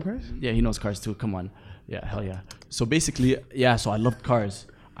 Wait, do you know cars? Yeah, he knows cars too. Come on. Yeah, hell yeah. So basically, yeah, so I loved cars.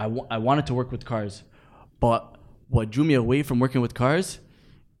 I wanted to work with cars. But what drew me away from working with cars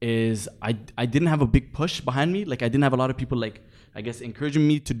is I didn't have a big push behind me. Like, I didn't have a lot of people, like, I guess, encouraging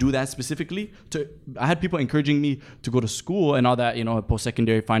me to do that specifically. I had people encouraging me to go to school and all that, you know,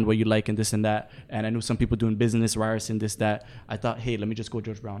 post-secondary, find what you like and this and that. And I knew some people doing business, Ryerson, this, that. I thought, hey, let me just go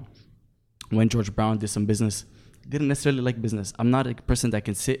George Brown. Went George Brown, did some business. Didn't necessarily like business. I'm not a person that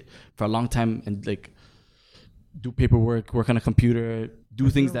can sit for a long time and, like, do paperwork, work on a computer, do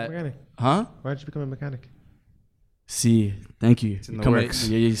things that... Mechanic. Huh? Why did you become a mechanic? See, thank you. in the Come works.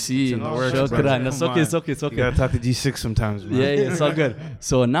 Yeah, you see. It's in the works, Shukran. brother. That's Come okay. on. It's okay. It's okay. You gotta talk to G6 sometimes, man. Yeah, it's all good.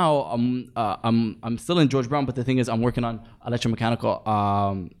 So now I'm still in George Brown, but the thing is, I'm working on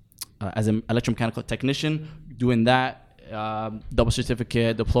electromechanical as an electromechanical technician, doing that. Double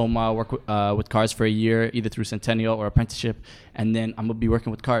certificate, diploma, work with cars for a year, either through Centennial or apprenticeship, and then I'm gonna be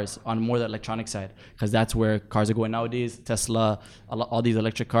working with cars on more the electronic side, because that's where cars are going nowadays. Tesla, all these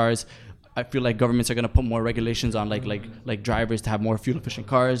electric cars. I feel like governments are gonna put more regulations on like drivers to have more fuel efficient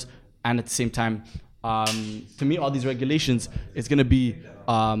cars, and at the same time, to meet all these regulations, it's gonna be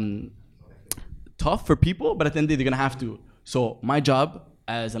tough for people, but at the end of the day, they're gonna have to. So my job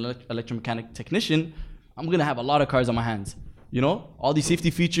as an electromechanic technician, I'm gonna have a lot of cars on my hands. You know, all these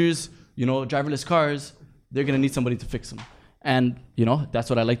safety features, you know, driverless cars, they're gonna need somebody to fix them. And you know, that's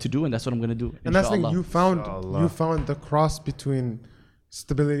what I like to do, and that's what I'm gonna do. And that's the thing, inshallah. you found the cross between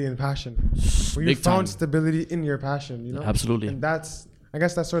stability and passion. Where you Big found time. stability in your passion, you know? Absolutely. And I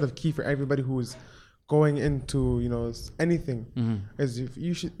guess that's sort of key for everybody who's going into, you know, anything. Mm-hmm. Is if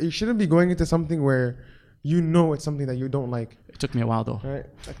you shouldn't be going into something where you know it's something that you don't like. It took me a while though. Right?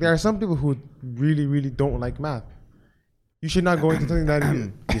 Like there are some people who really, really don't like math. You should not go into something that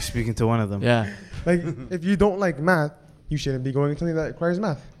You're speaking to one of them. Yeah. like if you don't like math, you shouldn't be going into something that requires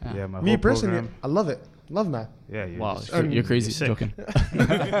math. Yeah, my Me whole personally, program. I love it. Love math. Yeah, you're Wow, just- you're crazy. sick. Joking.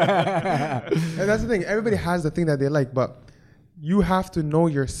 And that's the thing. Everybody has the thing that they like, but you have to know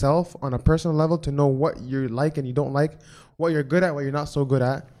yourself on a personal level to know what you like and you don't like, what you're good at, what you're not so good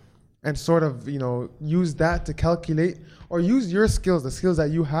at, and sort of, you know, use that to calculate or use your skills, the skills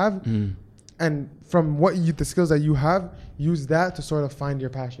that you have, and from the skills that you have, use that to sort of find your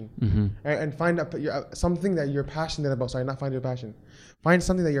passion. Mm-hmm. And find something that you're passionate about. Sorry, not find your passion. Find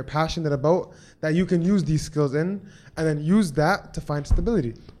something that you're passionate about that you can use these skills in, and then use that to find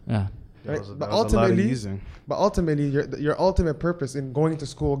stability. Yeah. Right? That But was a lot of ultimately, using. your ultimate purpose in going to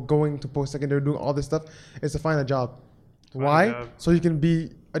school, going to post-secondary, doing all this stuff, is to find a job. Find a Why? job. So you can be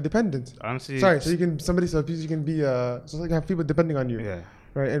a dependent. Honestly, So you can be so you can have people depending on you, yeah.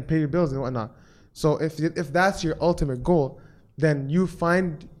 right, and pay your bills and whatnot. So if that's your ultimate goal, then you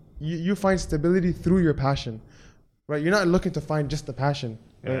find stability through your passion, right? You're not looking to find just the passion.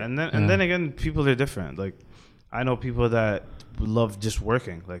 Yeah, Right? and then again, people are different. Like, I know people that love just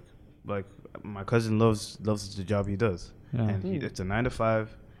working. Like my cousin loves the job he does, Yeah. and it's a 9 to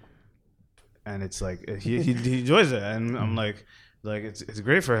 5, and it's like he enjoys it, and I'm like it's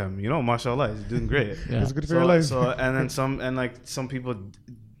great for him. You know, mashallah, he's doing great. Yeah. It's good for your life. So and then some people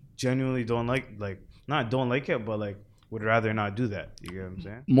genuinely don't like it, but like would rather not do that. You get what I'm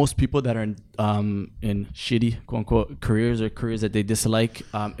saying? Most people that are in shitty quote unquote careers or careers that they dislike,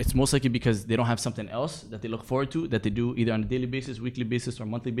 it's most likely because they don't have something else that they look forward to, that they do either on a daily basis, weekly basis, or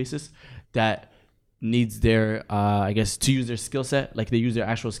monthly basis, that needs their I guess to use their skill set. Like they use their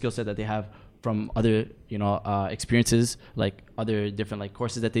actual skill set that they have from other experiences, like other different like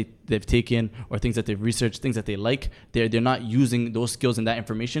courses that they've taken or things that they've researched, things that they like. They're not using those skills and that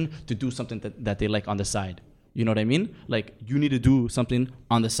information to do something that they like on the side. You know what I mean? Like you need to do something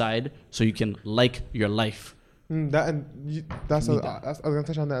on the side so you can like your life. I was gonna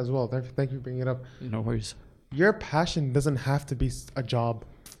touch on that as well. Thank you for bringing it up. No worries. Your passion doesn't have to be a job.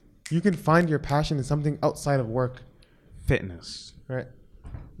 You can find your passion in something outside of work, Fitness, right?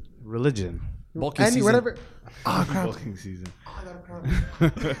 religion, Bulking season. Whatever. Ah, crap. bulking season. I got a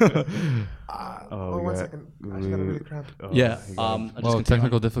cramp. Oh, one yeah. second. I just got a really cramp. Oh, Yeah. he got it. I'll just Well, continue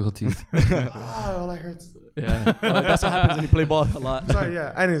technical on. difficulties. All that hurts. Yeah. That's what happens when you play ball a lot. Sorry,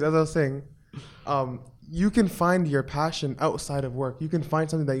 yeah. Anyways, as I was saying, you can find your passion outside of work. You can find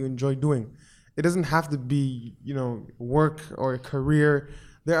something that you enjoy doing. It doesn't have to be, work or a career.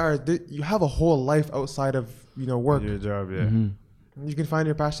 You have a whole life outside of, work. Your job, yeah. Mm-hmm. You can find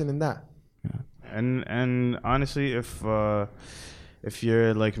your passion in that. And honestly, if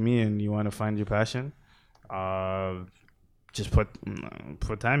you're like me and you want to find your passion, just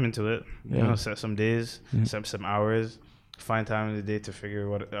put time into it. Yeah. Set some days, set some hours, find time in the day to figure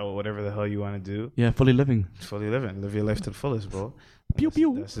whatever the hell you want to do. Yeah, fully living. Fully living, live your life to the fullest, bro. Pew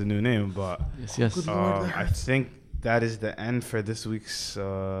pew. That's the new name, but Yes. I think that is the end for this week's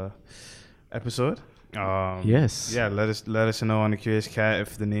episode. Yes. Yeah, let us know on the Curious Cat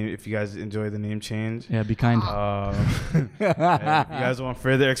if you guys enjoy the name change. Yeah, be kind. If you guys want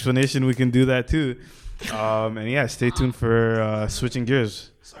further explanation, we can do that too. And yeah, stay tuned for Switching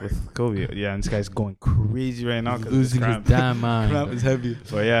Gears with Kobe. Yeah, and this guy's going crazy right now because Losing his damn mind. Cramp is heavy.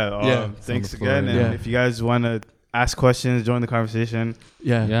 But yeah, thanks On the floor, again. And yeah. if you guys want to ask questions, join the conversation.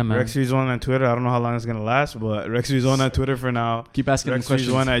 Yeah. Yeah, man. Rex Series 1 on Twitter. I don't know how long it's going to last, but Rex Series 1 on Twitter for now. Keep asking them Rex Series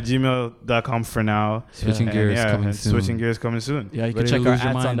questions. 1 at gmail.com for now. Switching And gears yeah, coming and soon. Switching Gears coming soon. Yeah, you can Ready to check our lose your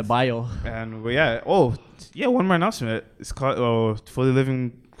ads on mind. the bio. And one more announcement. It's called Fully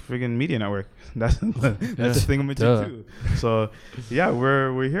Living friggin' Media Network. That's the thing I'm into Duh. too. So yeah,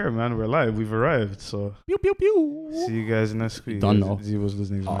 we're here, man. We're live. We've arrived. So Pew pew pew. see you guys next week. Don't know. Z was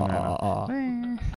listening to me right now.